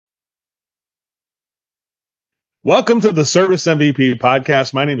Welcome to the Service MVP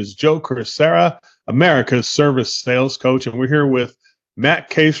podcast. My name is Joe Crisera, America's service sales coach, and we're here with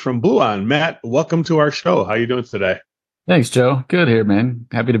Matt Case from Bluon. Matt, welcome to our show. How are you doing today? Thanks, Joe. Good here, man.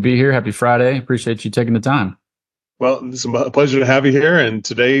 Happy to be here. Happy Friday. Appreciate you taking the time. Well, it's a pleasure to have you here. And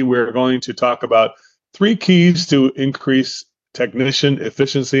today we're going to talk about 3 keys to increase technician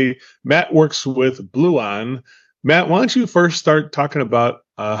efficiency. Matt works with Bluon. Matt, why don't you first start talking about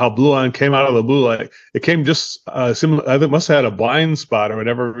how Bluon came out of the blue? Like it came just similar. I think must have had a blind spot or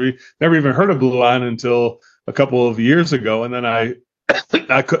whatever. We never even heard of Bluon until a couple of years ago, and then I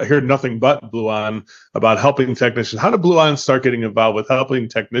heard nothing but Bluon about helping technicians. How did Bluon start getting involved with helping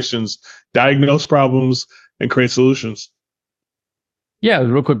technicians diagnose problems and create solutions? Yeah,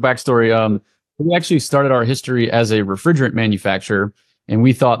 real quick backstory. We actually started our history as a refrigerant manufacturer, and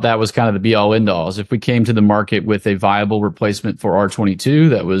we thought that was kind of the be-all, end-alls. If we came to the market with a viable replacement for R22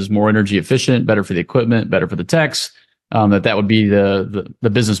 that was more energy efficient, better for the equipment, better for the techs, that would be the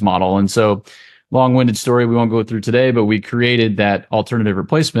business model. And so, long-winded story we won't go through today, but we created that alternative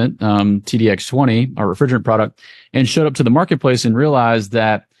replacement, TDX20, our refrigerant product, and showed up to the marketplace and realized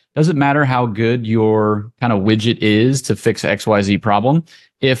that doesn't matter how good your kind of widget is to fix XYZ problem.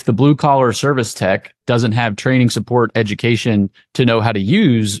 If the blue collar service tech doesn't have training, support, education to know how to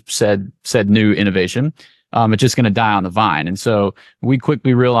use said new innovation, it's just going to die on the vine. And so we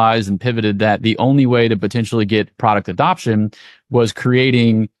quickly realized and pivoted that the only way to potentially get product adoption was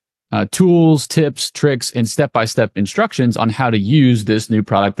creating tools, tips, tricks, and step-by-step instructions on how to use this new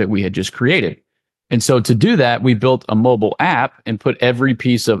product that we had just created. And so to do that, we built a mobile app and put every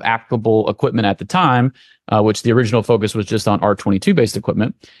piece of applicable equipment at the time, which the original focus was just on R22-based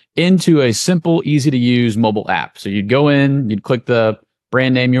equipment, into a simple, easy-to-use mobile app. So you'd go in, you'd click the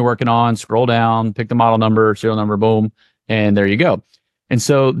brand name you're working on, scroll down, pick the model number, serial number, boom, and there you go. And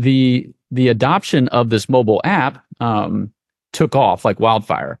so the adoption of this mobile app took off like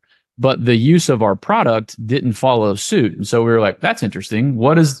wildfire. But the use of our product didn't follow suit. And so we were like, that's interesting.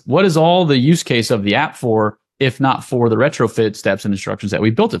 What is all the use case of the app for, if not for the retrofit steps and instructions that we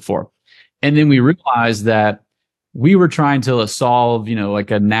built it for? And then we realized that we were trying to solve,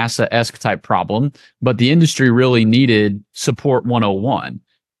 like a NASA-esque type problem, but the industry really needed support 101.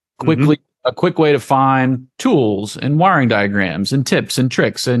 A quick way to find tools and wiring diagrams and tips and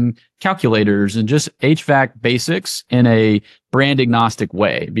tricks and calculators and just HVAC basics in a brand agnostic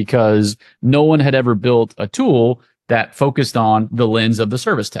way, because no one had ever built a tool that focused on the lens of the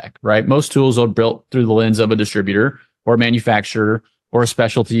service tech, right? Most tools are built through the lens of a distributor or a manufacturer or a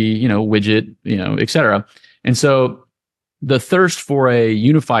specialty, widget, et cetera. And so the thirst for a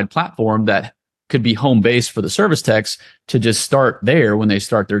unified platform that could be home base for the service techs to just start there when they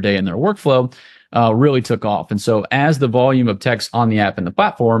start their day in their workflow really took off. And so as the volume of techs on the app and the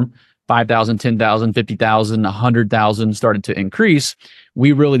platform, 5,000, 10,000, 50,000, 100,000 started to increase,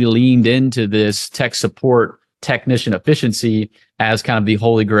 we really leaned into this tech support, technician efficiency as kind of the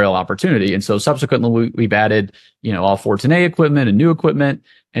holy grail opportunity. And so subsequently, we've added, all Fortinet equipment and new equipment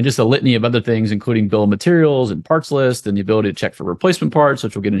and just a litany of other things, including bill of materials and parts list and the ability to check for replacement parts,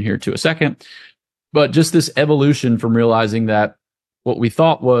 which we'll get in here to a second. But just this evolution from realizing that what we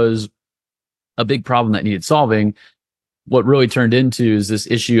thought was a big problem that needed solving, what really turned into is this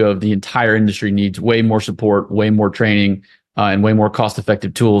issue of the entire industry needs way more support, way more training, and way more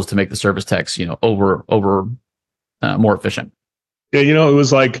cost-effective tools to make the service techs, more efficient. Yeah, it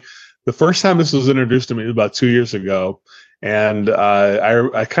was like the first time this was introduced to me was about 2 years ago, and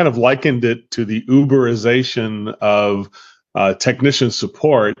I kind of likened it to the Uberization of technician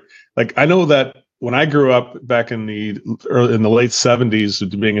support. Like I know that when I grew up back in the late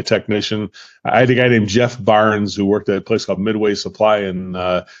 70s, being a technician, I had a guy named Jeff Barnes who worked at a place called Midway Supply in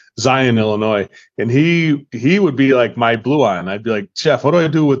Zion, Illinois, and he would be like my Bluon. I'd be like, Jeff, what do I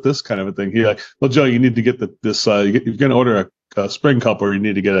do with this kind of a thing? He's like, well, Joe, you need to get this. You're going to order a spring coupler. You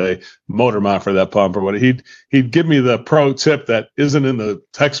need to get a motor mount for that pump or what. He'd give me the pro tip that isn't in the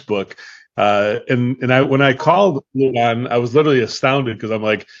textbook. When I called Bluon, I was literally astounded because I'm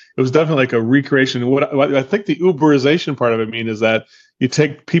like, it was definitely like a recreation. What I think the Uberization part of it is that you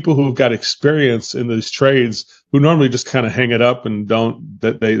take people who've got experience in these trades who normally just kind of hang it up and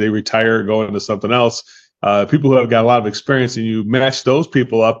they retire, go into something else. People who have got a lot of experience, and you match those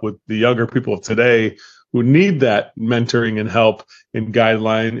people up with the younger people of today who need that mentoring and help and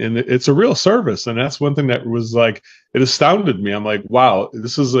guideline. And it's a real service. And that's one thing that was like, it astounded me. I'm like, wow,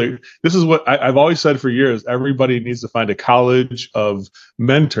 this is what I've always said for years. Everybody needs to find a college of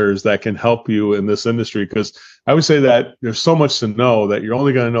mentors that can help you in this industry. Because I would say that there's so much to know that you're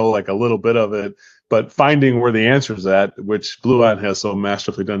only going to know like a little bit of it. but finding where the answer is at, which Bluon has so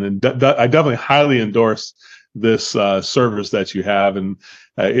masterfully done. And I definitely highly endorse this service that you have. And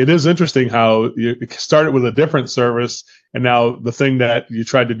it is interesting how you started with a different service, and now the thing that you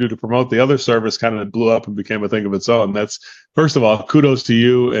tried to do to promote the other service kind of blew up and became a thing of its own. That's, first of all, kudos to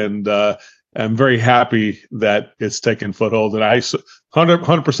you. And I'm very happy that it's taken foothold. And I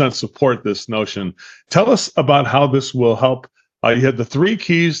 100% support this notion. Tell us about how this will help. You had the 3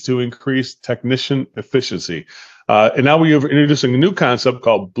 keys to increase technician efficiency. And now we are introducing a new concept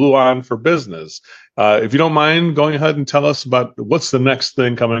called Bluon for Business. If you don't mind going ahead and tell us about what's the next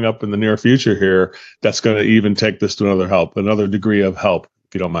thing coming up in the near future here that's going to even take this to another degree of help,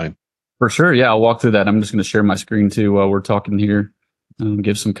 if you don't mind. For sure. Yeah, I'll walk through that. I'm just going to share my screen too while we're talking here and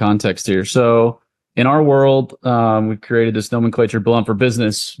give some context here. So in our world, we've created this nomenclature, Bluon for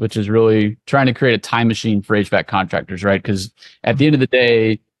Business, which is really trying to create a time machine for HVAC contractors, right? Because at the end of the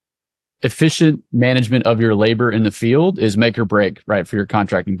day, efficient management of your labor in the field is make or break, right, for your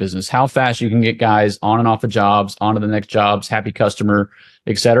contracting business. How fast you can get guys on and off of jobs, on to the next jobs, happy customer,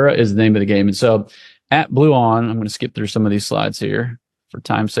 et cetera, is the name of the game. And so at Bluon, I'm going to skip through some of these slides here for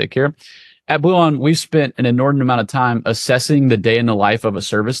time's sake here. At Bluon, we've spent an inordinate amount of time assessing the day in the life of a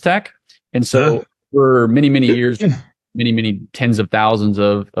service tech. And so for many, many years, many tens of thousands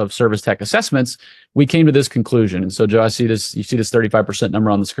of service tech assessments, we came to this conclusion. And so, Joe, I see this, you see this 35%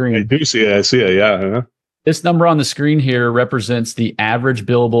 number on the screen. I do see it. I see it. Yeah. This number on the screen here represents the average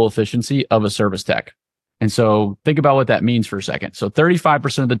billable efficiency of a service tech. And so think about what that means for a second. So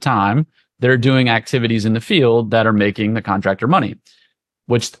 35% of the time, they're doing activities in the field that are making the contractor money,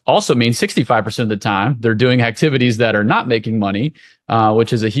 which also means 65% of the time they're doing activities that are not making money,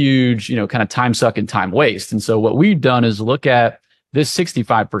 which is a huge, kind of time suck and time waste. And so what we've done is look at this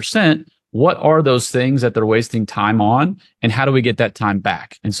 65%. What are those things that they're wasting time on, and how do we get that time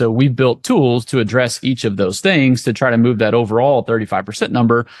back? And so we've built tools to address each of those things to try to move that overall 35%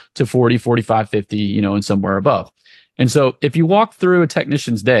 number to 40, 45, 50, and somewhere above. And so if you walk through a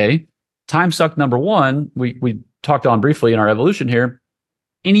technician's day, time suck number one, we talked on briefly in our evolution here,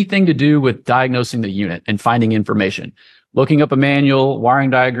 anything to do with diagnosing the unit and finding information, looking up a manual, wiring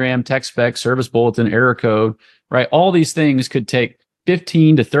diagram, tech spec, service bulletin, error code, right? All these things could take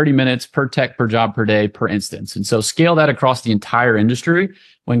 15 to 30 minutes per tech, per job, per day, per instance. And so scale that across the entire industry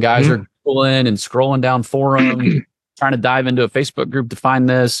when guys are pulling and scrolling down forums, trying to dive into a Facebook group to find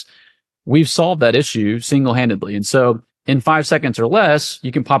this. We've solved that issue single-handedly. And so in 5 seconds or less,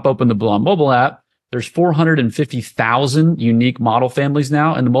 you can pop open the Bluon mobile app. There's 450,000 unique model families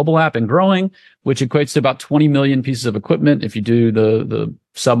now in the mobile app and growing, which equates to about 20 million pieces of equipment if you do the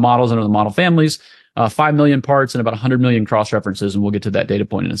sub-models under the model families. 5 million parts and about 100 million cross references. And we'll get to that data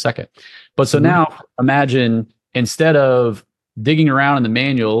point in a second. But so now imagine instead of digging around in the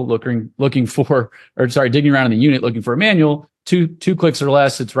manual, digging around in the unit looking for a manual, two clicks or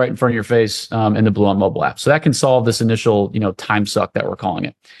less, it's right in front of your face in the Bluon mobile app. So that can solve this initial, time suck that we're calling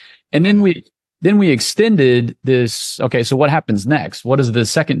it. And then we extended this. Okay, so what happens next? What is the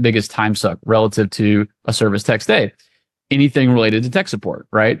second biggest time suck relative to a service tech's day? Anything related to tech support,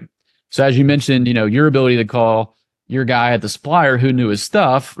 right? So as you mentioned, your ability to call your guy at the supplier who knew his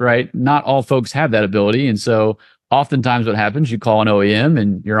stuff, right? Not all folks have that ability. And so oftentimes what happens, you call an OEM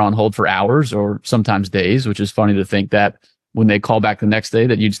and you're on hold for hours or sometimes days, which is funny to think that when they call back the next day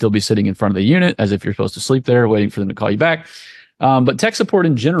that you'd still be sitting in front of the unit as if you're supposed to sleep there waiting for them to call you back. But tech support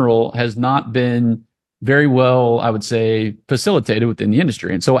in general has not been very well, I would say, facilitated within the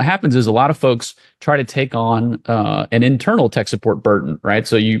industry. And so what happens is a lot of folks try to take on an internal tech support burden, right?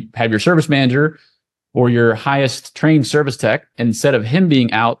 So you have your service manager or your highest trained service tech, and instead of him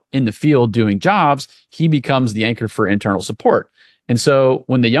being out in the field doing jobs, he becomes the anchor for internal support. And so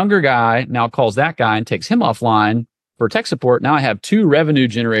when the younger guy now calls that guy and takes him offline for tech support, now I have 2 revenue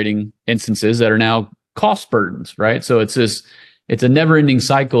generating instances that are now cost burdens, right? So it's a never ending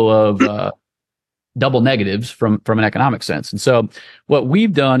cycle of double negatives from an economic sense. And so what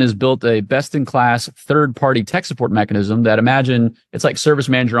we've done is built a best-in-class third-party tech support mechanism that imagine it's like service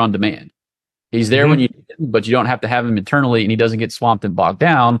manager on demand. He's there when you need him, but you don't have to have him internally, and he doesn't get swamped and bogged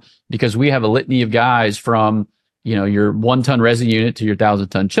down because we have a litany of guys from, your 1-ton resin unit to your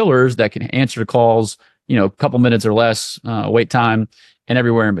 1,000-ton chillers that can answer calls, a couple minutes or less wait time and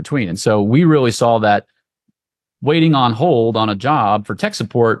everywhere in between. And so we really saw that waiting on hold on a job for tech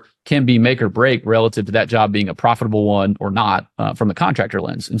support can be make or break relative to that job being a profitable one or not from the contractor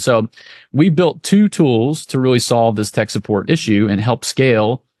lens. And so we built 2 tools to really solve this tech support issue and help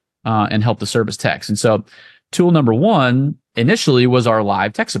scale and help the service techs. And so tool number 1 initially was our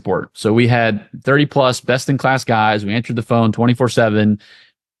live tech support. So we had 30 plus best in class guys. We answered the phone 24/7.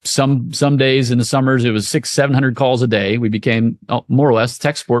 some days in the summers, it was 600-700 calls a day. We became more or less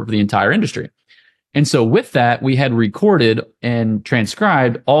tech support for the entire industry. And so with that, we had recorded and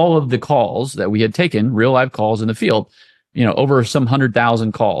transcribed all of the calls that we had taken, real live calls in the field, over some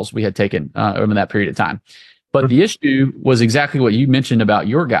 100,000 calls we had taken over that period of time. But the issue was exactly what you mentioned about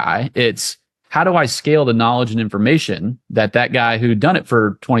your guy. It's how do I scale the knowledge and information that guy who'd done it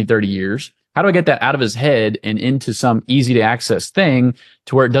for 20, 30 years, how do I get that out of his head and into some easy to access thing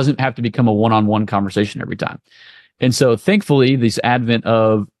to where it doesn't have to become a one-on-one conversation every time? And so thankfully, this advent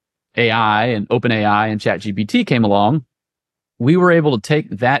of AI and OpenAI and ChatGPT came along. We were able to take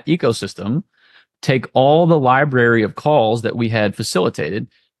that ecosystem, take all the library of calls that we had facilitated,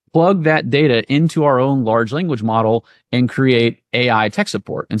 plug that data into our own large language model, and create AI tech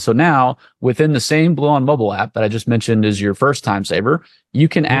support. And so now, within the same Bluon mobile app that I just mentioned is your first time saver, you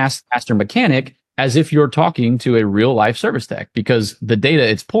can ask Master Mechanic as if you're talking to a real life service tech, because the data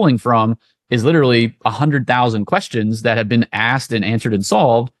it's pulling from is literally 100,000 questions that have been asked and answered and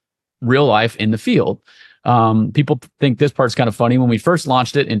solved real life in the field. People think this part's kind of funny. When we first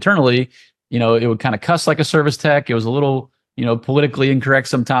launched it internally, it would kind of cuss like a service tech. It was a little, politically incorrect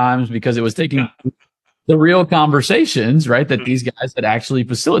sometimes because it was taking the real conversations, right, that these guys had actually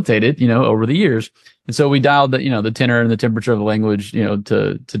facilitated, over the years. And so we dialed the tenor and the temperature of the language,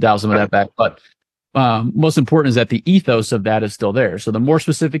 to dial some of that back. But most important is that the ethos of that is still there. So the more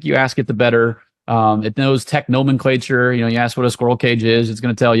specific you ask it, the better. It knows tech nomenclature. You ask what a squirrel cage is, it's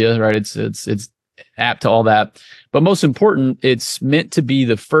going to tell you, right? It's apt to all that. But most important, it's meant to be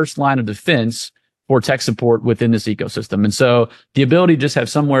the first line of defense for tech support within this ecosystem. And so the ability to just have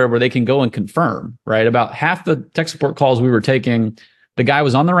somewhere where they can go and confirm, right? About half the tech support calls we were taking, the guy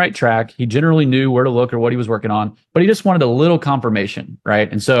was on the right track. He generally knew where to look or what he was working on, but he just wanted a little confirmation,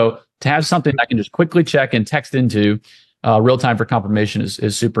 right? And so to have something I can just quickly check and text into real time for confirmation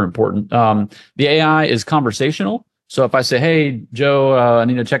is super important. The AI is conversational. So if I say, hey, Joe, I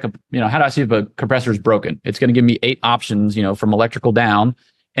need to check up, how do I see if a compressor is broken? It's going to give me 8 options, from electrical down.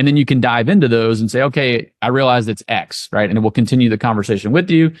 And then you can dive into those and say, okay, I realize it's X, right? And it will continue the conversation with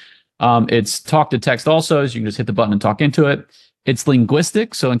you. It's talk to text also, so you can just hit the button and talk into it. It's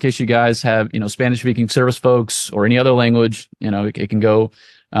linguistic. So in case you guys have, Spanish speaking service folks or any other language, it can go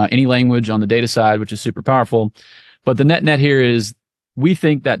any language on the data side, which is super powerful. But the net here is we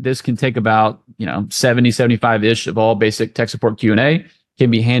think that this can take about, 70, 75-ish of all basic tech support Q&A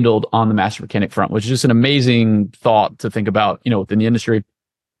can be handled on the Master Mechanic front, which is just an amazing thought to think about, within the industry.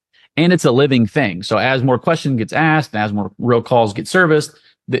 And it's a living thing. So as more questions gets asked, and as more real calls get serviced,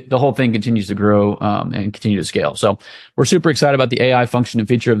 the whole thing continues to grow and continue to scale. So we're super excited about the AI function and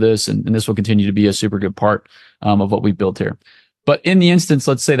feature of this, and this will continue to be a super good part of what we've built here. But in the instance,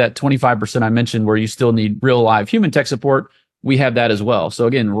 let's say that 25% I mentioned where you still need real live human tech support, we have that as well. So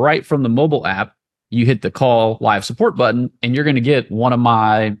again, right from the mobile app, you hit the call live support button, and you're going to get one of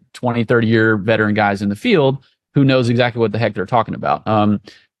my 20, 30-year veteran guys in the field who knows exactly what the heck they're talking about.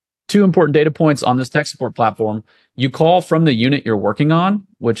 2 important data points on this tech support platform. You call from the unit you're working on,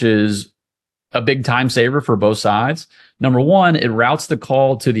 which is a big time saver for both sides. Number one, it routes the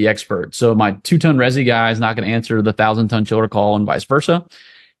call to the expert. So my 2-ton resi guy is not going to answer the 1,000-ton chiller call and vice versa.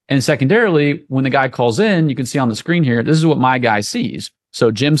 And secondarily, when the guy calls in, you can see on the screen here, this is what my guy sees. So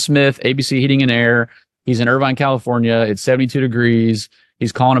Jim Smith, ABC Heating and Air, he's in Irvine, California. It's 72 degrees.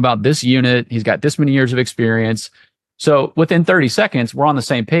 He's calling about this unit. He's got this many years of experience. So within 30 seconds, we're on the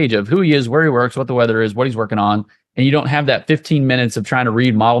same page of who he is, where he works, what the weather is, what he's working on. And you don't have that 15 minutes of trying to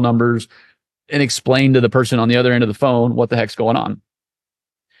read model numbers and explain to the person on the other end of the phone what the heck's going on.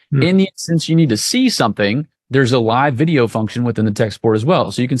 In the instance you need to see something, there's a live video function within the tech support as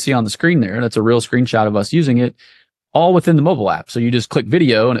well. So you can see on the screen there, that's a real screenshot of us using it, all within the mobile app. So you just click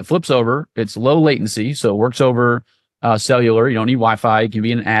video and it flips over. It's low latency, so it works over cellular. You don't need Wi-Fi. You can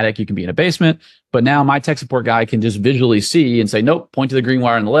be in an attic. You can be in a basement. But now my tech support guy can just visually see and say, nope, point to the green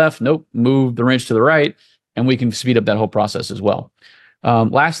wire on the left. Nope, move the wrench to the right. And we can speed up that whole process as well.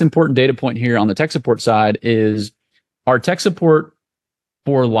 Last important data point here on the tech support side is our tech support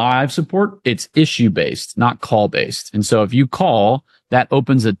for live support, it's issue-based, not call-based. And so if you call, that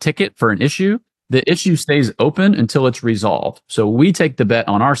opens a ticket for an issue. The issue stays open until it's resolved. So we take the bet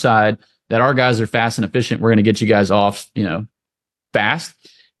on our side that our guys are fast and efficient. We're going to get you guys off, fast.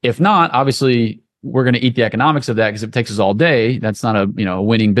 If not, obviously, we're going to eat the economics of that because if it takes us all day, that's not a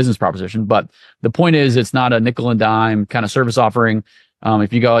winning business proposition. But the point is, it's not a nickel and dime kind of service offering.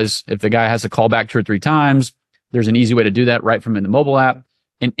 If the guy has to call back 2 or 3 times, there's an easy way to do that right from in the mobile app.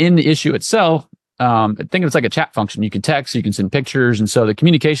 And in the issue itself, I think it's like a chat function. You can text, you can send pictures, and so the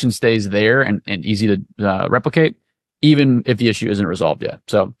communication stays there and easy to replicate. even if the issue isn't resolved yet.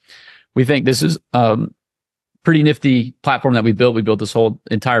 So we think this is pretty nifty platform that we built. We built this whole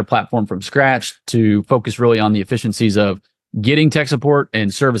entire platform from scratch to focus really on the efficiencies of getting tech support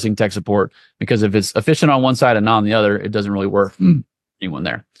and servicing tech support, because if it's efficient on one side and not on the other, it doesn't really work for anyone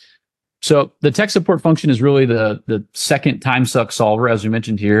there. So the tech support function is really the second time suck solver, as we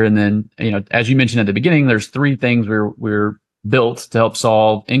mentioned here. And then, as you mentioned at the beginning, there's three things we're built to help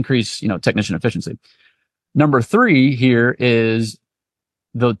solve, increase, technician efficiency. Number three here is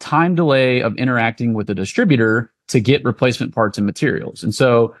the time delay of interacting with the distributor to get replacement parts and materials. And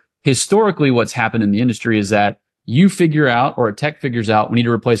so historically, what's happened in the industry is that you figure out, or a tech figures out, we need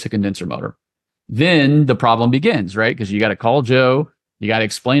to replace a condenser motor. Then the problem begins, right? Because you got to call Joe, you got to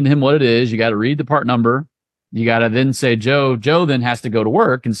explain to him what it is, you got to read the part number, you got to then say, Joe then has to go to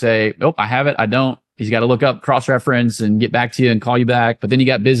work and say, oh, I have it, I don't. He's got to look up cross-reference and get back to you and call you back. But then he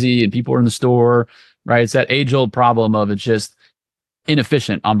got busy and people are in the store, right? It's that age-old problem of it's just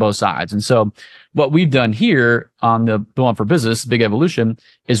inefficient on both sides. And so what we've done here on the Bluon for Business, Big Evolution,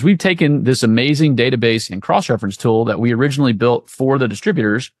 is we've taken this amazing database and cross-reference tool that we originally built for the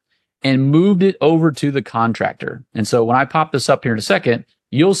distributors and moved it over to the contractor. And so when I pop this up here in a second,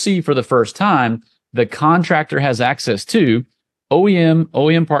 you'll see for the first time, the contractor has access to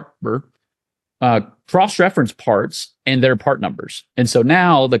OEM part number, cross-reference parts and their part numbers. And so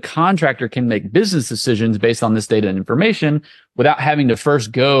now the contractor can make business decisions based on this data and information without having to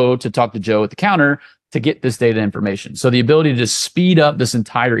first go to talk to Joe at the counter to get this data information. So the ability to speed up this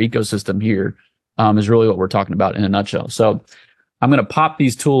entire ecosystem here is really what we're talking about in a nutshell. So I'm going to pop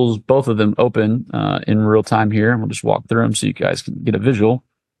these tools, both of them, open in real time here. We'll just walk through them so you guys can get a visual.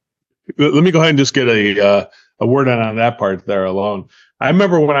 Let me go ahead and just get a word on that part there alone. I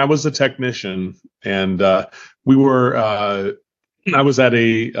remember when I was a technician and we were, I was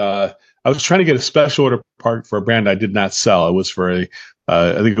trying to get a special order part for a brand I did not sell. It was for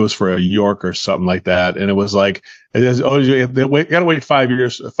I think it was for a York or something like that. And it was like, you got to wait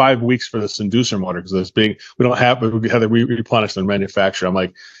 5 weeks for this inducer motor because we had to replenish the manufacturer. I'm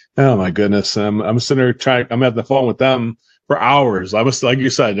like, oh my goodness. I'm sitting there I'm at the phone with them for hours. I was, like you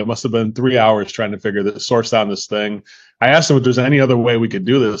said, it must have been 3 hours trying to source out this thing. I asked them if there's any other way we could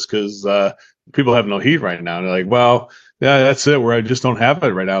do this because people have no heat right now. And they're like, well, yeah, that's it. I just don't have it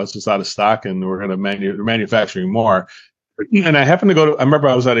right now. It's just out of stock, and we're going to manufacturing more. And I happened to I remember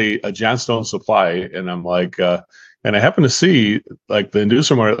I was at a Johnstone Supply, and I'm like, and I happened to see like the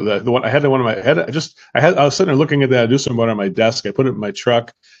inducer motor, the one I had, I was sitting there looking at that inducer motor on my desk. I put it in my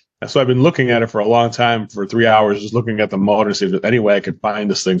truck. And so I've been looking at it for a long time, for 3 hours, just looking at the motor, see if there's any way I could find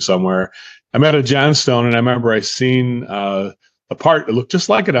this thing somewhere. I'm at a Johnstone, and I remember I seen a part that looked just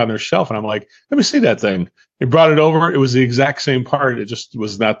like it on their shelf, and I'm like, let me see that thing. They brought it over. It was the exact same part. It just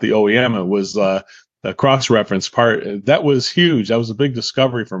was not the OEM. It was a cross-reference part. That was huge. That was a big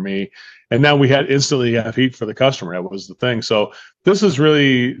discovery for me. And now we instantly have heat for the customer. That was the thing. So this is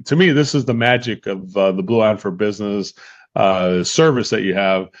really, to me, this is the magic of the Bluon for Business service that you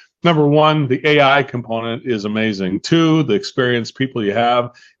have. Number one, the AI component is amazing. Two, the experienced people you have.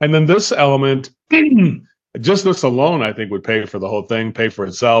 And then this element, just this alone, I think would pay for the whole thing, pay for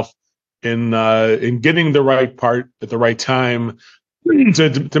itself in getting the right part at the right time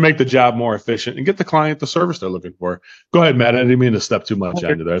to make the job more efficient and get the client the service they're looking for. Go ahead, Matt. I didn't mean to step too much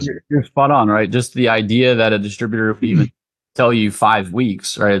onto this. You're spot on, right? Just the idea that a distributor would even tell you 5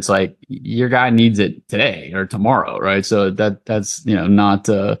 weeks, right? It's like your guy needs it today or tomorrow, right? So that's not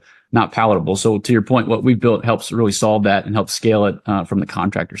palatable. So to your point, what we've built helps really solve that and help scale it from the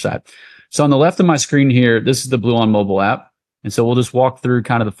contractor side. So on the left of my screen here, this is the Bluon mobile app. And so we'll just walk through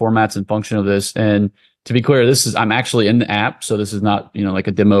kind of the formats and function of this. And to be clear, I'm actually in the app. So this is not, like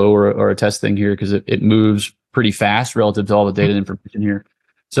a demo or a test thing here, because it moves pretty fast relative to all the data and information here.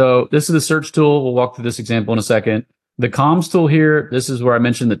 So this is the search tool. We'll walk through this example in a second. The comms tool here, this is where I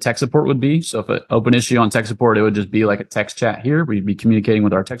mentioned the tech support would be. So if an open issue on tech support, it would just be like a text chat here. We'd be communicating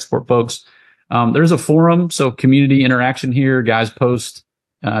with our tech support folks. There's a forum. So community interaction here. Guys post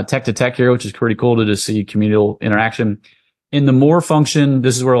tech to tech here, which is pretty cool to just see communal interaction. In the more function,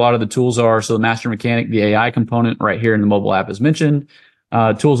 this is where a lot of the tools are. So the master mechanic, the AI component right here in the mobile app is mentioned.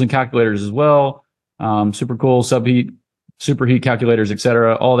 Tools and calculators as well. Super cool, subheat, superheat calculators,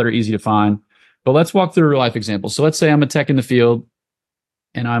 etc. All that are easy to find. But let's walk through a real life example. So let's say I'm a tech in the field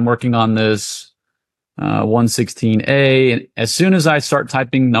and I'm working on this 116A. And as soon as I start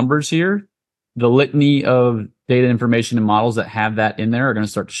typing numbers here, the litany of data information and models that have that in there are going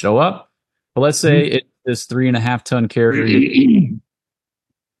to start to show up. But let's say it's this 3.5 ton carrier.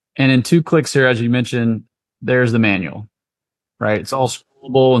 And in 2 clicks here, as you mentioned, there's the manual, right? It's all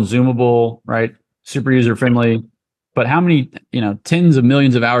scrollable and zoomable, right? Super user friendly. but how many, tens of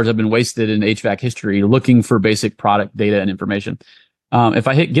millions of hours have been wasted in HVAC history looking for basic product data and information. If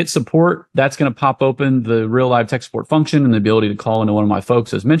I hit get support, that's going to pop open the real live tech support function and the ability to call into one of my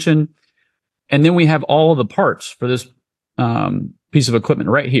folks as mentioned. And then we have all of the parts for this piece of equipment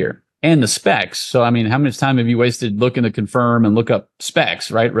right here and the specs. So, I mean, how much time have you wasted looking to confirm and look up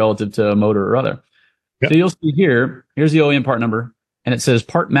specs, right, relative to a motor or other? Yep. So you'll see here's the OEM part number, and it says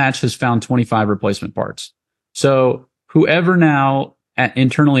part match has found 25 replacement parts. So whoever now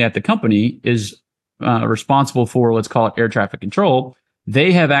internally at the company is responsible for, let's call it air traffic control,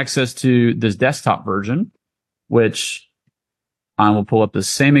 they have access to this desktop version, which I will pull up the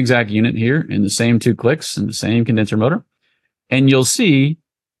same exact unit here in the same 2 clicks and the same condenser motor, and you'll see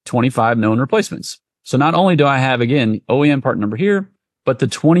 25 known replacements. So not only do I have, again, OEM part number here, but the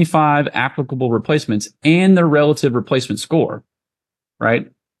 25 applicable replacements and their relative replacement score, right?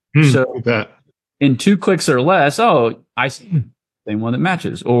 So in 2 clicks or less, I see same one that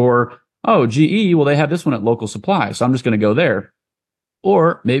matches. Or, GE, well, they have this one at local supply, so I'm just going to go there.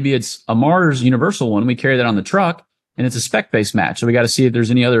 Or maybe it's a Mars Universal one. We carry that on the truck, and it's a spec-based match. So we got to see if there's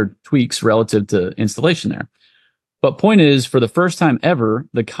any other tweaks relative to installation there. But point is, for the first time ever,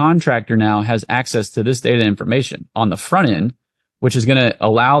 the contractor now has access to this data information on the front end, which is going to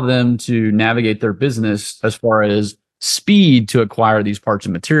allow them to navigate their business as far as speed to acquire these parts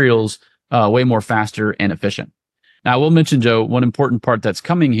and materials way more faster and efficient. Now, I will mention, Joe, one important part that's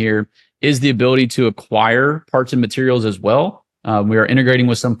coming here is the ability to acquire parts and materials as well. We are integrating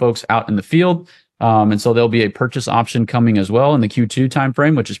with some folks out in the field. And so there'll be a purchase option coming as well in the Q2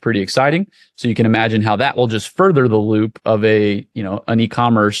 timeframe, which is pretty exciting. So you can imagine how that will just further the loop of an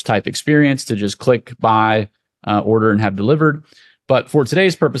e-commerce type experience to just click, buy, order, and have delivered. But for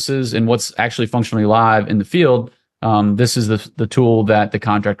today's purposes and what's actually functionally live in the field, this is the tool that the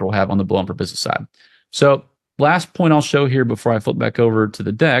contractor will have on the Bluon for Business side. So last point I'll show here before I flip back over to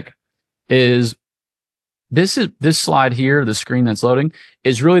the deck is this slide here, the screen that's loading,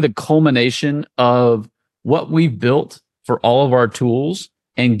 is really the culmination of what we've built for all of our tools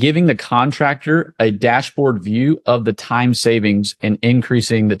and giving the contractor a dashboard view of the time savings and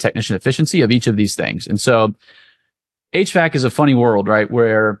increasing the technician efficiency of each of these things. And so HVAC is a funny world, right?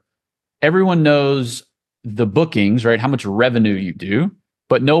 Where everyone knows the bookings, right? How much revenue you do,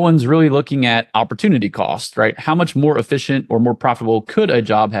 but no one's really looking at opportunity cost, right? How much more efficient or more profitable could a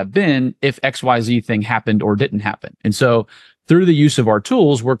job have been if XYZ thing happened or didn't happen? And so through the use of our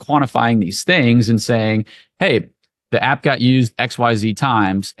tools, we're quantifying these things and saying, hey, the app got used XYZ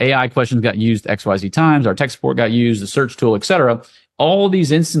times, AI questions got used XYZ times, our tech support got used, the search tool, et cetera. All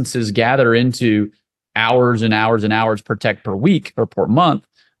these instances gather into hours and hours and hours per tech per week or per month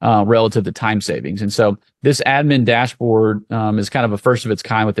relative to time savings. And so this admin dashboard is kind of a first of its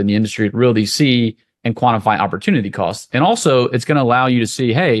kind within the industry to really see and quantify opportunity costs. And also it's going to allow you to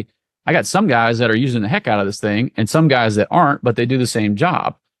see, hey, I got some guys that are using the heck out of this thing and some guys that aren't, but they do the same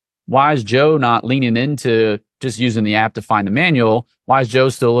job. Why is Joe not leaning into just using the app to find the manual? Why is Joe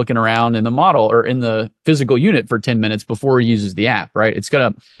still looking around in the model or in the physical unit for 10 minutes before he uses the app, right? It's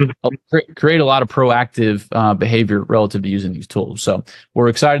going to create a lot of proactive behavior relative to using these tools. So we're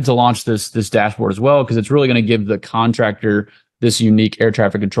excited to launch this dashboard as well, because it's really going to give the contractor this unique air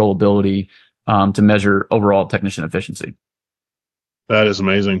traffic control ability to measure overall technician efficiency. That is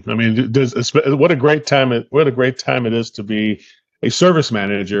amazing. I mean, what a great time it is to be a service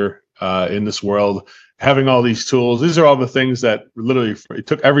manager in this world, having all these tools. These are all the things that literally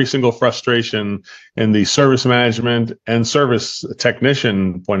took every single frustration in the service management and service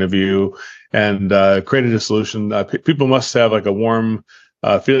technician point of view and created a solution. People must have like a warm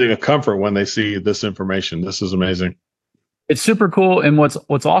feeling of comfort when they see this information. This is amazing. It's super cool. And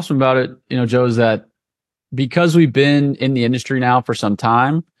what's awesome about it, Joe, is that because we've been in the industry now for some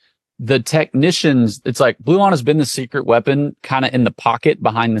time, the technicians, it's like Bluon has been the secret weapon kind of in the pocket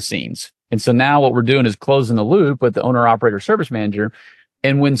behind the scenes. And so now what we're doing is closing the loop with the owner operator service manager.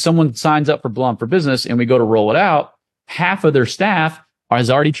 And when someone signs up for Bluon for Business and we go to roll it out, half of their staff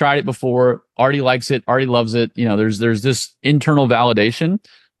has already tried it before, already likes it, already loves it. There's this internal validation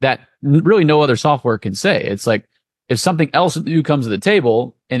that really no other software can say. It's like if something else new comes to the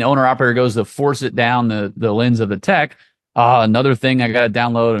table and the owner operator goes to force it down the lens of the tech, another thing I got to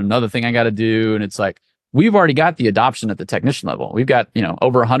download, another thing I got to do. And it's like, we've already got the adoption at the technician level. We've got,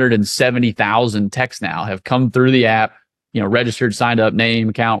 over 170,000 techs now have come through the app, registered, signed up, name,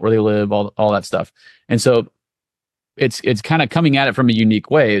 account, where they live, all that stuff. And so it's kind of coming at it from a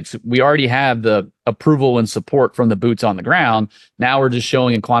unique way. We already have the approval and support from the boots on the ground. Now we're just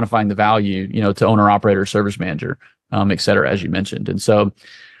showing and quantifying the value, to owner operator, service manager, et cetera, as you mentioned. And so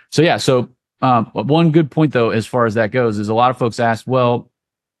one good point though, as far as that goes, is a lot of folks ask, well,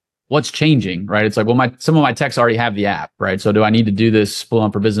 what's changing, right? It's like, well, some of my techs already have the app, right? So do I need to do this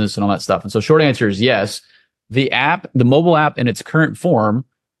Bluon for Business and all that stuff? And so short answer is yes. The app, the mobile app in its current form,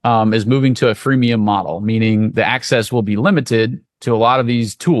 is moving to a freemium model, meaning the access will be limited to a lot of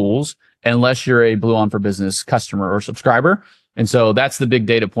these tools unless you're a Bluon for Business customer or subscriber. And so that's the big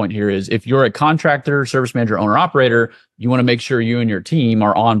data point here is if you're a contractor, service manager, owner, operator, you want to make sure you and your team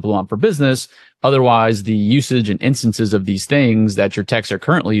are on Bluon for Business. Otherwise, the usage and instances of these things that your techs are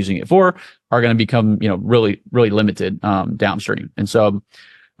currently using it for are going to become, really, really limited downstream. And so,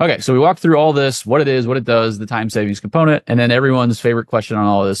 okay, so we walked through all this, what it is, what it does, the time savings component, and then everyone's favorite question on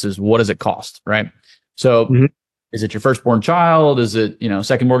all of this is what does it cost, right? So is it your firstborn child? Is it,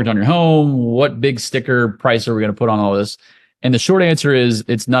 second mortgage on your home? What big sticker price are we going to put on all this? And the short answer is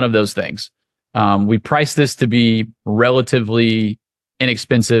it's none of those things. We price this to be relatively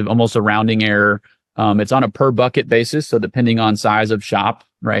inexpensive, almost a rounding error. It's on a per bucket basis. So depending on size of shop,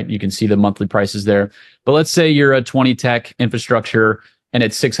 right, you can see the monthly prices there. But let's say you're a 20 tech infrastructure and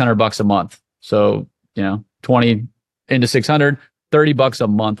it's $600 a month. So, 20 into 600, $30 a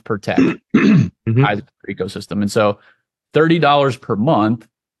month per tech ecosystem. And so $30 per month,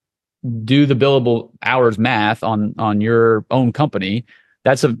 do the billable hours math on your own company.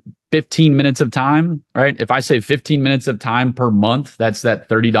 That's a 15 minutes of time, right? If I say 15 minutes of time per month, that's that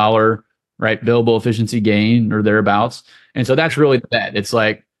 $30, right, billable efficiency gain or thereabouts. And so that's really the bet. It's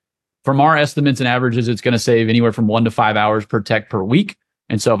like from our estimates and averages, it's going to save anywhere from 1 to 5 hours per tech per week.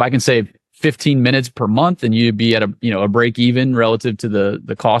 And so if I can save 15 minutes per month and you'd be at a break even relative to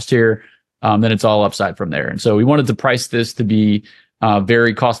the cost here, then it's all upside from there. And so we wanted to price this to be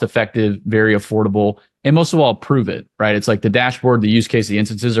very cost effective, very affordable, and most of all, prove it, right? It's like the dashboard, the use case, the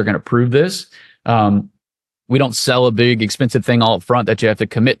instances are going to prove this. We don't sell a big expensive thing all up front that you have to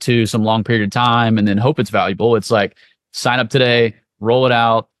commit to some long period of time and then hope it's valuable. It's like sign up today, roll it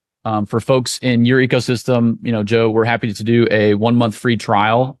out. For folks in your ecosystem, Joe, we're happy to do a 1 month free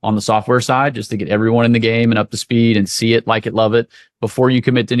trial on the software side just to get everyone in the game and up to speed and see it, like it, love it before you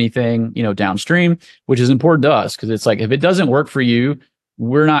commit to anything, downstream, which is important to us because it's like if it doesn't work for you,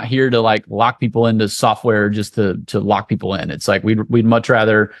 we're not here to like lock people into software just to lock people in. It's like we'd much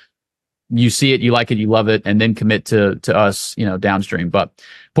rather you see it, you like it, you love it, and then commit to us, downstream. But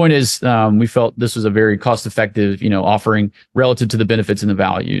point is, we felt this was a very cost effective, offering relative to the benefits and the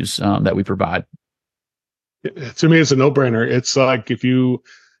values that we provide. To me, it's a no brainer. It's like if you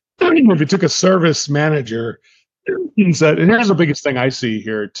took a service manager and said, and here's the biggest thing I see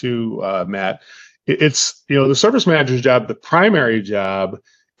here too, Matt. It's the service manager's job. The primary job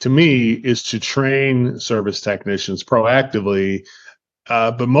to me is to train service technicians proactively.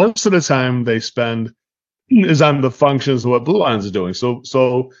 But most of the time they spend is on the functions of what Bluon's doing.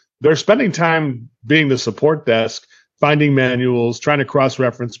 So they're spending time being the support desk, finding manuals, trying to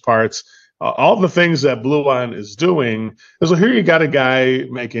cross-reference parts, all the things that Bluon is doing. So here you got a guy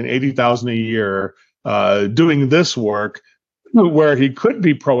making $80,000 a year doing this work where he could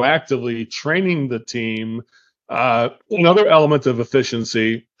be proactively training the team. Another element of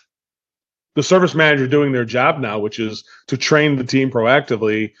efficiency, the service manager doing their job now, which is to train the team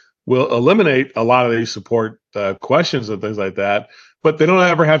proactively, will eliminate a lot of these support questions and things like that, but they don't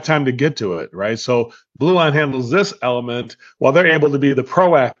ever have time to get to it, right? So Bluon handles this element while they're able to be the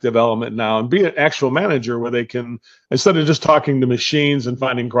proactive element now and be an actual manager where they can, instead of just talking to machines and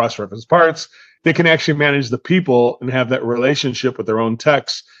finding cross-reference parts, they can actually manage the people and have that relationship with their own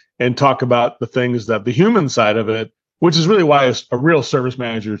techs and talk about the things that the human side of it, which is really why a real service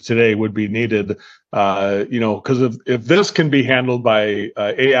manager today would be needed, because if this can be handled by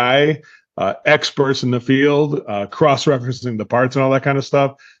AI, experts in the field, cross-referencing the parts and all that kind of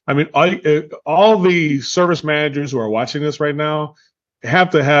stuff. I mean, all the service managers who are watching this right now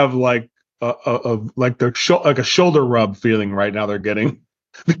have to have like a shoulder rub feeling right now they're getting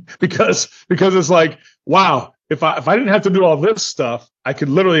because it's like, wow, if I didn't have to do all this stuff, I could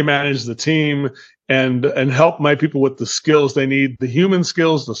literally manage the team and help my people with the skills they need, the human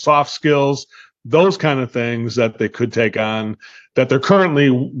skills, the soft skills, those kind of things that they could take on, that they're currently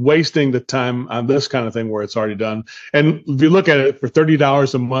wasting the time on this kind of thing where it's already done. And if you look at it for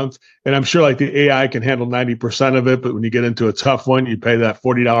 $30 a month, and I'm sure like the AI can handle 90% of it, but when you get into a tough one, you pay that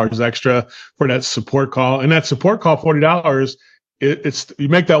 $40 extra for that support call. And that support call, $40, it's you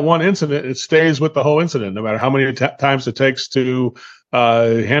make that one incident, it stays with the whole incident, no matter how many times it takes to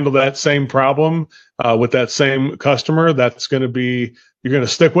handle that same problem with that same customer. That's going to be, you're going to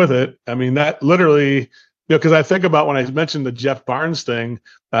stick with it. I mean, that literally, because I think about when I mentioned the Jeff Barnes thing,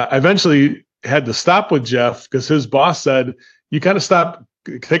 I eventually had to stop with Jeff because his boss said, you got to stop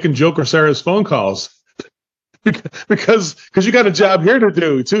taking Joe Cresara's phone calls because you got a job here to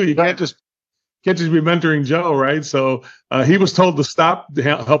do too. You can't just be mentoring Joe, right? So he was told to stop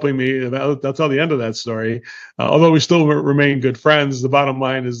helping me. That's all the end of that story. Although we still remain good friends, the bottom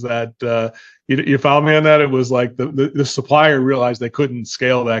line is that you follow me on that. It was like the supplier realized they couldn't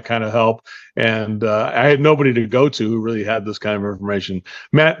scale that kind of help, and I had nobody to go to who really had this kind of information.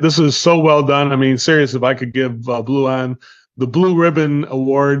 Matt, this is so well done. I mean, serious. If I could give Bluon the Blue Ribbon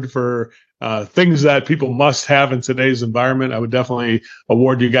Award for things that people must have in today's environment, I would definitely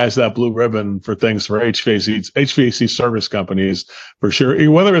award you guys that blue ribbon for things for HVAC service companies for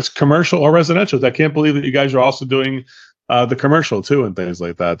sure, whether it's commercial or residential. I can't believe that you guys are also doing the commercial too and things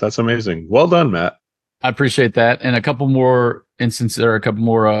like that. That's amazing. Well done, Matt. I appreciate that. And a couple more instances or a couple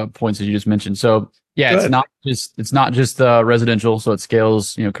more points that you just mentioned. So yeah, it's not just residential. So it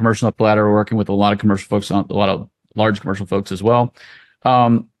scales, commercial up the ladder. We're working with a lot of commercial folks, a lot of large commercial folks as well.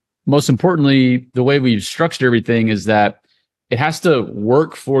 Most importantly, the way we've structured everything is that it has to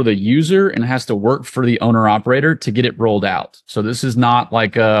work for the user and it has to work for the owner operator to get it rolled out. So this is not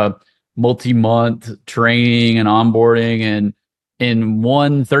like a multi-month training and onboarding, and in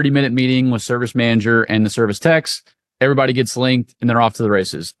one 30-minute meeting with service manager and the service techs, everybody gets linked and they're off to the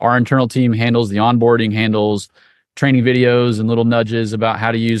races. Our internal team handles the onboarding, handles training videos and little nudges about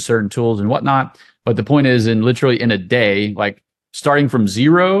how to use certain tools and whatnot. But the point is, literally in a day, like starting from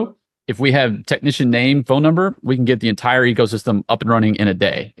zero, if we have technician name, phone number, we can get the entire ecosystem up and running in a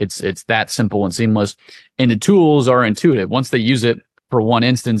day. It's that simple and seamless. And the tools are intuitive. Once they use it for one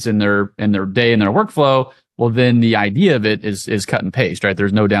instance in their day, in their workflow, well, then the idea of it is cut and paste, right?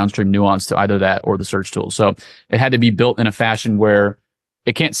 There's no downstream nuance to either that or the search tool. So it had to be built in a fashion where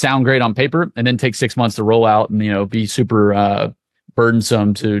it can't sound great on paper and then take 6 months to roll out and, be super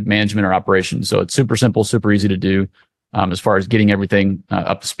burdensome to management or operations. So it's super simple, super easy to do. As far as getting everything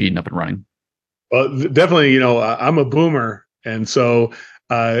up to speed and up and running. Well, definitely, I'm a boomer. And so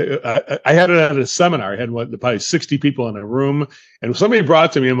I had it at a seminar. I had probably 60 people in a room. And somebody brought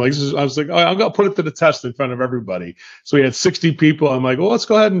it to me. I was like, oh, I'm going to put it to the test in front of everybody. So we had 60 people. I'm like, well, let's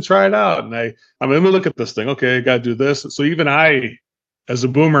go ahead and try it out. And I'm going to look at this thing. Okay, I got to do this. So even I, as a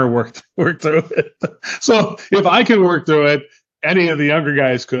boomer, worked through it. So if I can work through it, any of the younger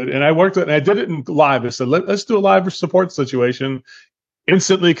guys could. And I worked it, and I did it in live. I said, let's do a live support situation.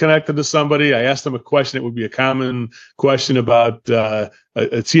 Instantly connected to somebody. I asked them a question. It would be a common question about a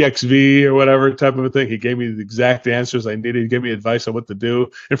TXV or whatever type of a thing. He gave me the exact answers I needed. He gave me advice on what to do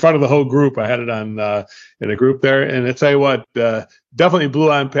in front of the whole group. I had it on in a group there. And I tell you what, definitely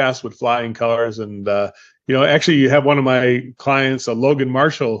Bluon passed with flying colors. And, actually you have one of my clients, Logan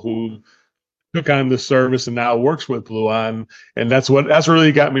Marshall, who took on the service and now works with Bluon, and that's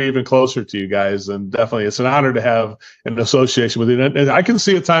really got me even closer to you guys. And definitely, it's an honor to have an association with you. And I can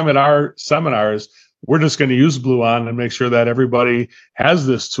see a time at our seminars we're just going to use Bluon and make sure that everybody has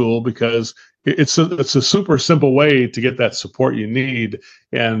this tool, because it's a super simple way to get that support you need.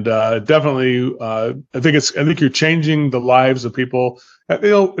 And definitely, I think you're changing the lives of people.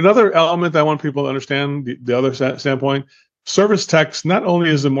 Another element I want people to understand, the other standpoint. Service techs, not only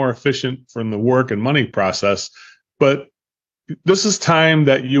is it more efficient from the work and money process, but this is time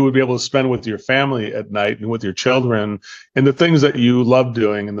that you would be able to spend with your family at night and with your children and the things that you love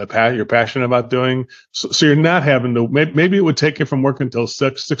doing and you're passionate about doing. So you're not having to, maybe it would take you from working until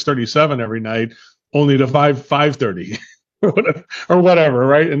 6:37 every night, only to 5:30 or whatever,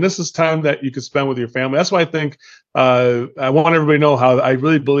 right? And this is time that you could spend with your family. That's why I think I want everybody to know how I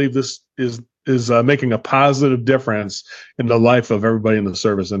really believe this is making a positive difference in the life of everybody in the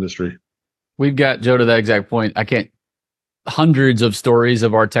service industry. We've got, Joe, to that exact point. Hundreds of stories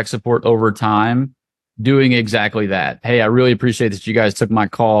of our tech support over time doing exactly that. Hey, I really appreciate that you guys took my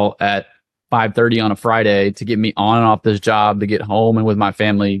call at 5:30 on a Friday to get me on and off this job to get home and with my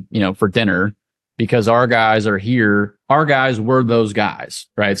family, for dinner, because our guys are here. Our guys were those guys,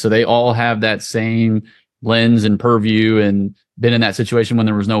 right? So they all have that same lens and purview and been in that situation when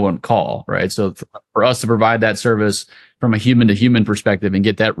there was no one to call, right? So for us to provide that service from a human to human perspective and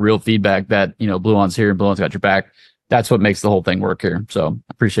get that real feedback that, Bluon's here and Bluon's got your back, that's what makes the whole thing work here. So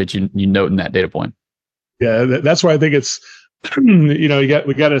I appreciate you noting that data point. Yeah, that's why I think it's, we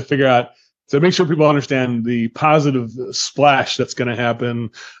got to figure out to make sure people understand the positive splash that's going to happen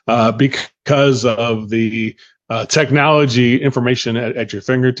because of the technology information at your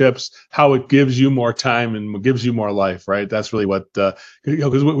fingertips, how it gives you more time and gives you more life, right? That's really what,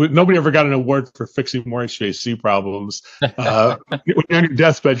 because nobody ever got an award for fixing more HVAC problems. When you're on your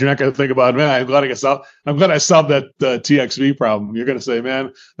deathbed, you're not going to think about, man, I'm glad I solved that TXV problem. You're going to say,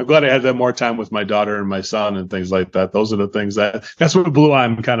 man, I'm glad I had that more time with my daughter and my son and things like that. Those are the things that's what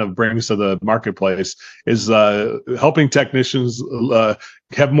Bluon kind of brings to the marketplace, is helping technicians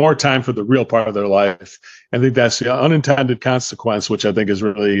have more time for the real part of their life. I think that's the unintended consequence, which I think is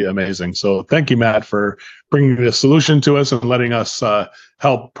really amazing. So thank you, Matt, for bringing the solution to us and letting us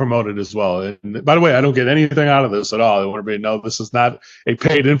help promote it as well. And by the way, I don't get anything out of this at all. I want everybody to know this is not a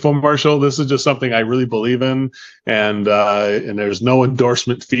paid infomercial. This is just something I really believe in, and there's no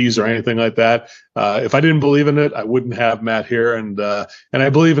endorsement fees or anything like that. If I didn't believe in it, I wouldn't have Matt here. And I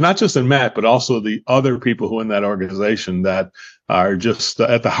believe not just in Matt, but also the other people who in that organization that are just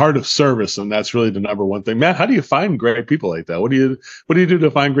at the heart of service, and that's really the number one thing. Matt, how do you find great people like that? What do you do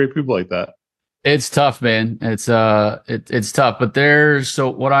to find great people like that? It's tough, man. It's tough. But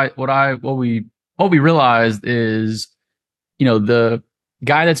what we realized is, the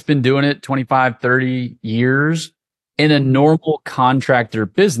guy that's been doing it 25, 30 years in a normal contractor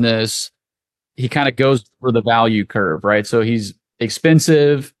business, he kind of goes for the value curve, right? So he's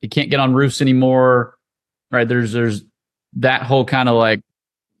expensive. He can't get on roofs anymore, right? There's that whole kind of like,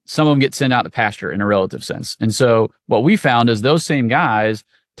 some of them get sent out to pasture in a relative sense. And so what we found is those same guys,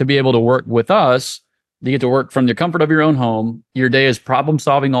 to be able to work with us, you get to work from the comfort of your own home. Your day is problem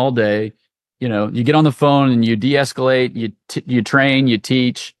solving all day. You get on the phone and you de-escalate, you train, you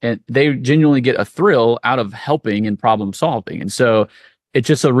teach, and they genuinely get a thrill out of helping and problem solving. And so it's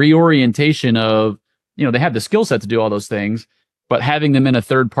just a reorientation of, they have the skill set to do all those things, but having them in a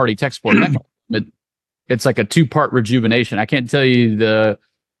third party tech support mechanism, it's like a two-part rejuvenation. I can't tell you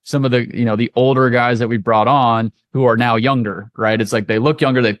some of the, the older guys that we brought on who are now younger, right? It's like they look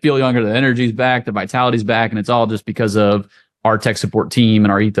younger, they feel younger, the energy's back, the vitality's back, and it's all just because of our tech support team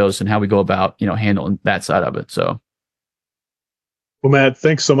and our ethos and how we go about, handling that side of it. So. Well, Matt,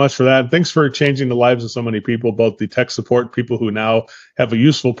 thanks so much for that. Thanks for changing the lives of so many people, both the tech support people who now have a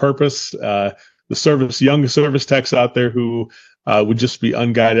useful purpose, the young service techs out there who would just be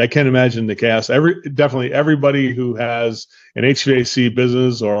unguided. I can't imagine the chaos. Definitely everybody who has an HVAC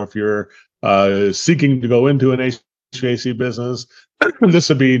business, or if you're seeking to go into an HVAC business, this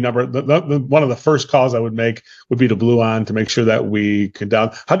would be one of the first calls I would make would be to Bluon to make sure that we can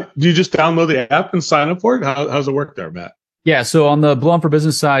do you just download the app and sign up for it? How does it work there, Matt? Yeah, so on the Bluon for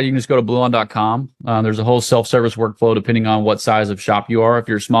Business side, you can just go to bluon.com. There's a whole self-service workflow depending on what size of shop you are. If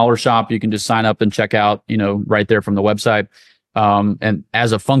you're a smaller shop, you can just sign up and check out, right there from the website. And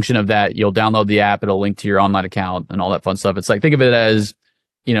as a function of that, you'll download the app. It'll link to your online account and all that fun stuff. It's like, think of it as,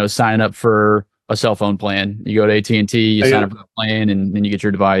 signing up for a cell phone plan. You go to AT&T, you sign up for the plan, and then you get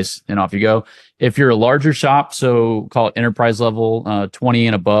your device and off you go. If you're a larger shop, so call it enterprise level, 20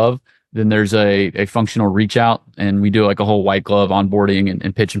 and above, then there's a functional reach out, and we do like a whole white glove onboarding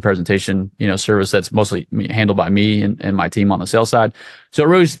and pitch and presentation, service that's mostly handled by me and my team on the sales side. So it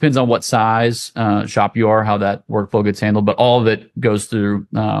really just depends on what size shop you are, how that workflow gets handled, but all of it goes through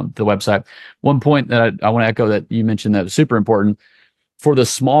the website. One point that I want to echo that you mentioned that was super important for the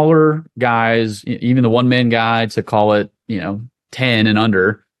smaller guys, even the one-man guy, to call it, 10 and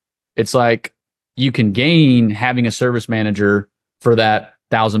under. It's like you can gain having a service manager for that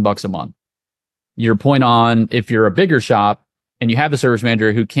 $1,000 a month. Your point on, if you're a bigger shop and you have a service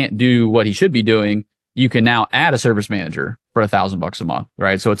manager who can't do what he should be doing, you can now add a service manager for $1,000 a month,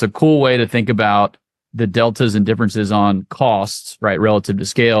 right? So it's a cool way to think about the deltas and differences on costs, right, relative to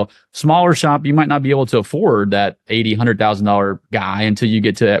scale. Smaller shop, you might not be able to afford that $80,000, $100,000 guy until you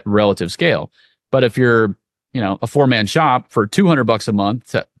get to that relative scale. But if you're, a 4-man shop for $200 a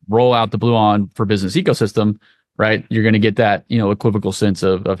month to roll out the Bluon for Business ecosystem, right, you're going to get that, equivocal sense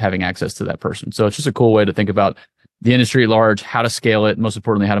of having access to that person. So it's just a cool way to think about the industry at large, how to scale it, most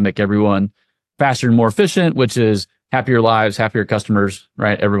importantly, how to make everyone faster and more efficient, which is happier lives, happier customers,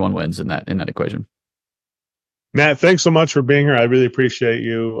 right? Everyone wins in that equation. Matt, thanks so much for being here. I really appreciate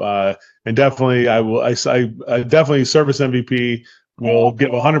you. And definitely, I definitely Service MVP will give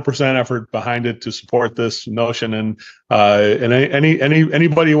 100% effort behind it to support this notion. And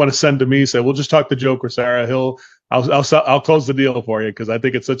anybody you want to send to me, say, we'll just talk to Joe Crisara. I'll close the deal for you, because I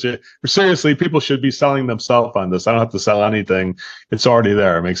think it's seriously, people should be selling themselves on this. I don't have to sell anything. It's already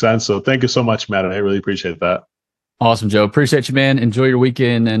there. Makes sense. So thank you so much, Matt. I really appreciate that. Awesome, Joe. Appreciate you, man. Enjoy your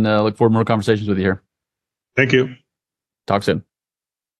weekend, and look forward to more conversations with you here. Thank you. Talk soon.